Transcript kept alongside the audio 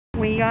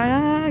We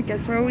are,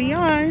 guess where we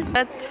are?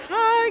 At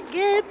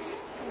Target,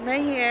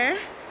 right here.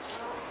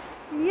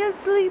 Mia's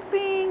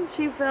sleeping.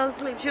 She fell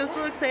asleep. She was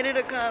so excited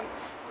to come,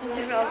 and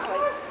she fell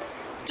asleep.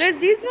 There's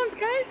these ones,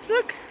 guys.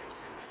 Look.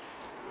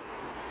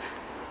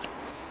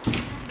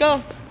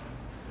 Go.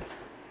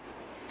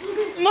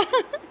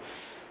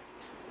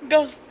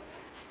 Go.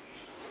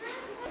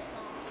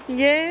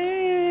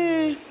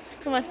 Yes.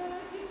 Come on.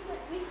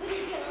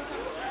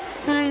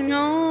 I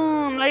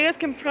know. You guys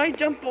can probably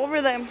jump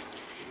over them.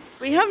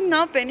 We have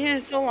not been here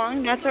in so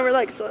long. That's why we're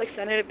like so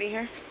excited to be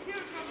here.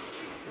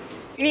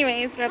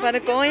 Anyways, we're about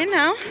to go in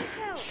now.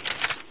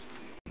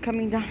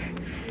 Coming down.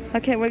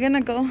 Okay, we're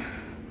gonna go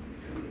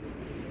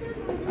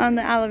on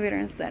the elevator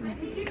instead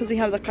because we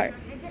have the cart.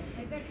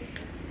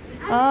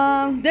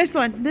 This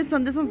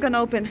one's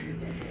gonna open.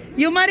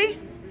 You, Mari?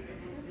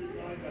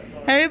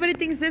 Everybody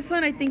thinks this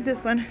one. I think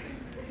this one.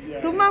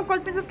 ¿Tú, Mam,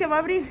 cuál piensas que va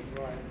a abrir?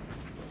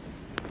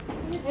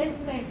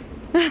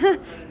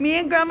 Me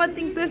and Grandma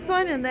think this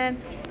one, and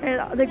then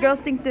the girls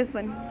think this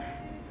one.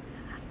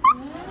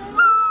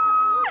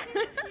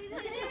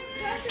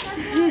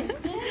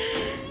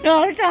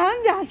 Oh,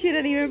 calm down. She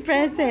didn't even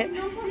press it.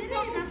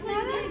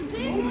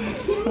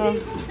 Oh.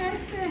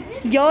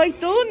 Yo y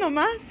tú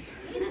nomás.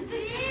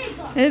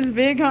 It's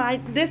big, huh?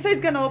 This side's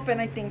gonna open,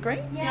 I think,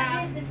 right?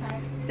 Yeah, it's this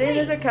side.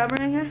 There's a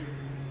camera in here.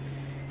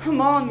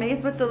 I'm all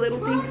amazed with the little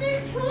things.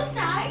 There's two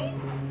sides?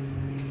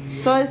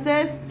 So it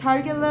says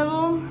Target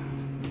level.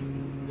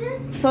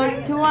 So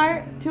it's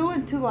 2R, 2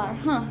 and 2R,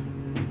 huh?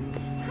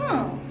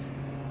 Huh.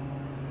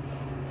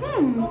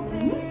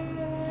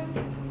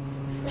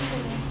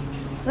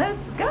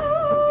 Let's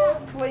go.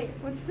 Wait,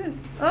 what's this?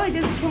 Oh, it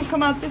just can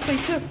come out this way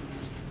too.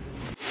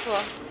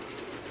 Cool.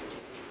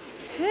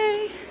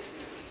 Okay.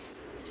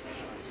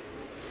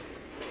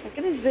 Look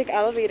at this big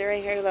elevator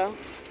right here, though.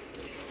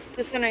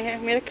 This one right here.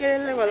 Mira que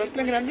elevador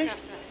tan grande.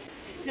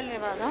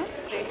 ¿Elevador?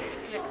 Sí.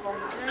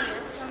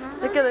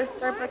 Look at the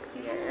Starbucks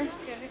here.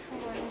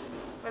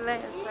 Huele a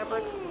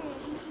Starbucks.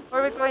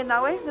 Where are we going?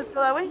 That way? Let's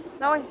go that way.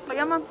 That way.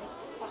 Vaya, Mom.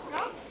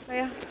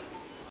 Vaya.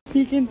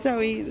 You can tell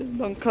we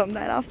don't come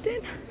that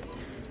often.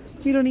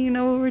 We don't even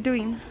know what we're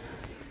doing.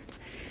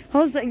 I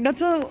was like,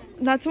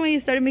 that's when you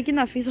started making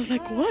that face. I was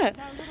like, what?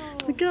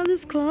 Look at all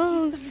this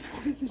clothes.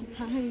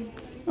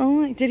 Oh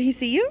my, did he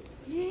see you?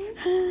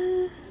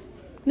 Yeah.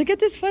 Look at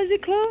this fuzzy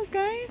clothes,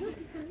 guys.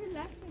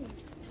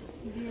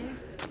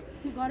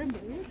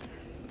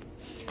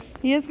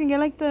 You guys can get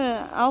like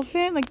the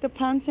outfit, like the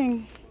pants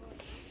and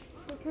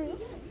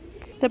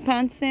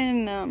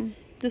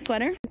the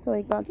sweater. So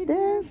I got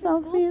this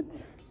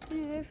outfit,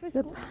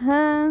 the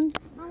pants,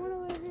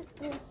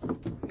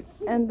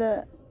 and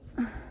that.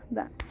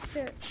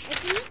 Sure. I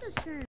think it's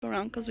a shirt.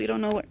 Around because we don't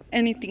know what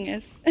anything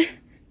is.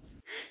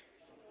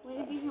 What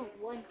if you have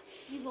one?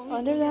 I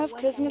wonder if they have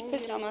Christmas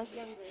pajamas.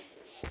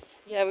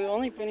 Yeah, we've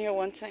only been here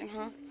one time,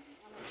 huh?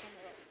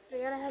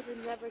 Toyota has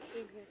never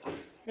came here.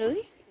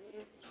 Really?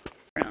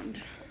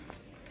 Around.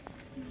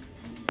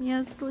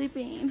 Yeah,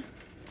 sleeping.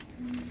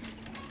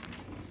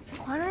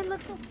 Why do I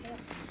look so bad?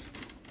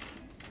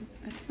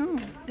 I don't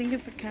know. I think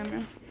it's a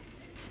camera.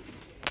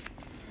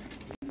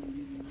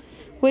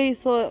 Wait,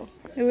 so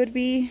it would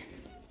be...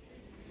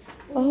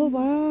 Oh,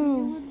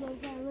 wow.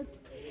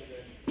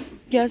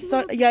 Ya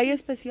hay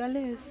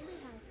especiales.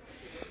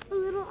 A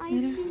little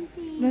ice cream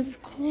thing. That's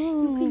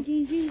cool. You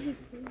can change it.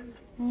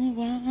 Oh,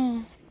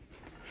 wow.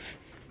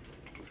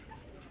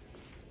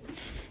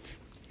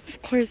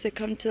 Of course, they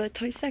come to the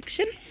toy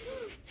section.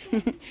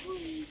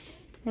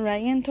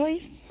 Ryan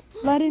toys.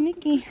 Vlad and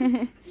Nikki.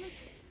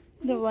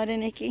 The Vlad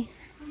and Nikki.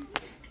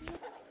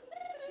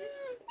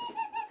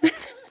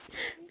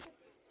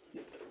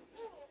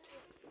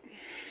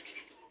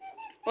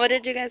 What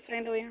did you guys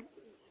find over here?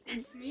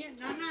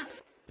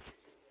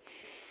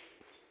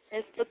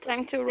 It's the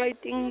time to write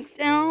things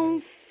down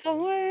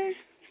for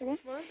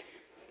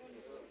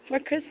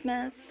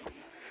Christmas.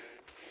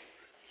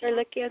 Start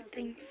looking at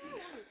things.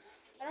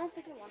 I don't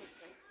think I want to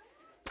play.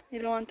 You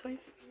don't want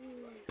toys?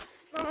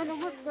 No, I don't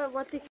want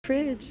what they...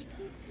 Fridge.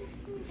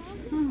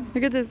 Oh,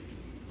 look at this.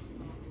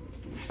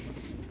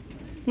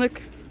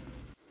 Look.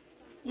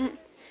 I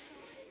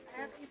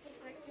have people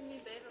texting me,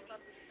 babe,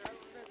 about the stuff.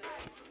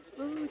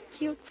 Oh,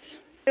 cute.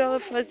 Look at all the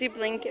fuzzy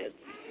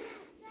blankets.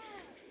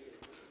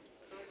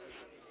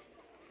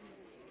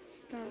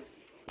 Stop.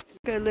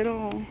 Like a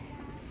little...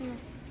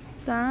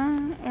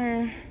 That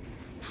or...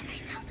 Mommy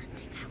saw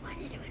something I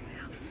wanted to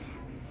remove.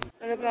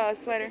 What about a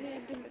sweater?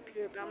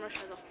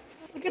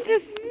 Look at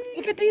this.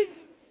 Look at these.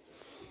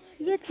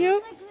 These are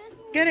cute.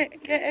 Get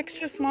it. Get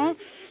extra small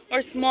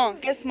or small.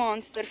 Get small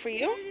instead for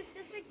you. It's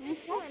just like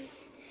this one.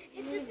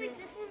 It's just like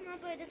this one,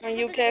 but it doesn't And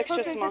you have get a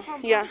extra zipper. small.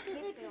 Yeah. It's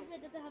just like this, but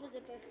it doesn't have a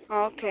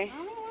zipper. Okay.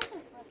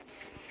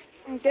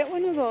 Get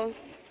one of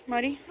those,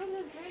 Mari.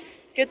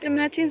 Get the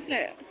matching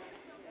set.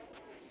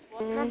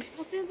 Look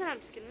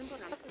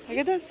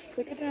at this.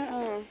 Look at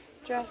that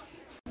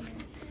dress.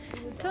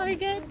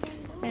 Target.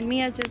 And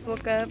Mia just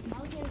woke up.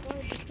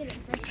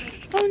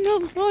 Oh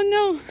no. Oh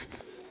no.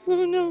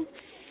 Oh no.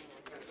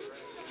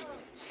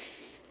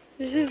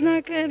 This is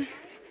not good.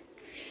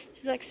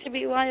 She likes to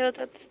be wild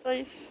at this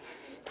place.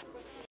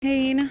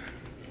 Kane,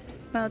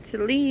 about to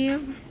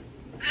leave.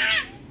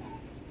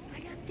 I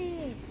got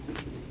this.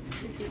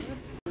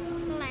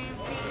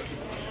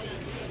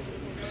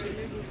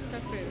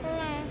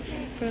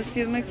 Pero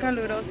sí es muy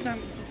calurosa.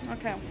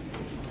 Okay.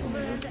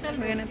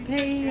 We're gonna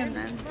pay and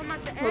then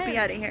we'll be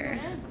out of here.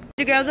 Did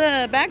you grab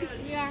the bags?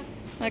 Yeah.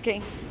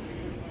 Okay.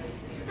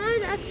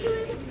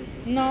 Actually.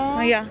 No.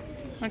 Oh, yeah.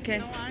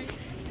 Okay.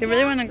 They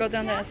really want to go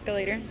down the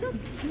escalator.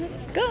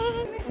 Let's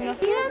go. No.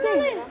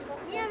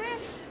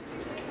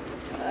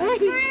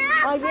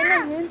 Ay,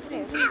 viene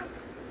gente.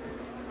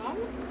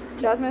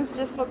 Jasmine's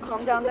just so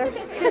calm down there.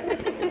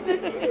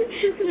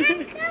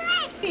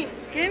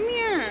 Give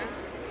me a.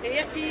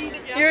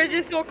 You're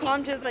just so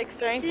calm, just like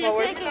staring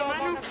forward. Anyway,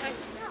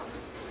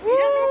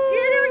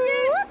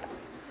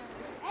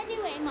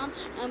 Mom,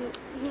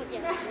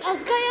 yeah. I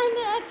was going on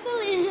the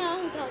accelerator now.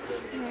 I'm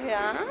talking.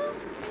 Yeah.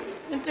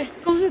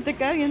 ¿Cómo se te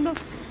queda viendo?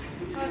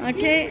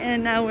 Okay,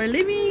 and now we're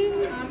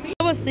leaving.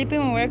 I was sleeping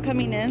when we were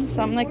coming in,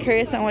 so I'm like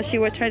curious on what she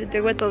would try to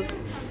do with those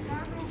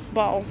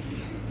balls.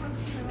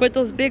 With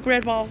those big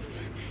red balls.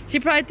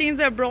 She probably thinks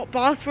they're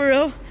balls for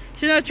real.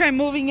 She's gonna try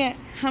moving it.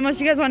 How much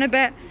you guys want to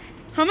bet?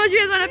 How much you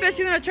guys want to bet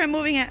she's gonna try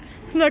moving it?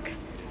 Look.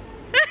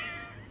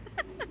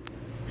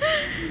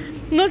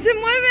 No se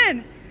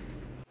mueven.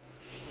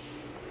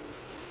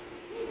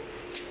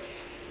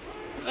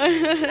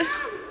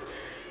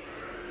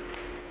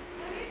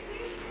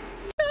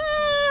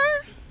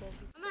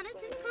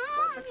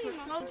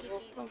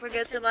 Don't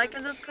forget to like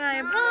and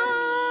subscribe.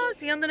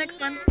 See you on the next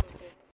one.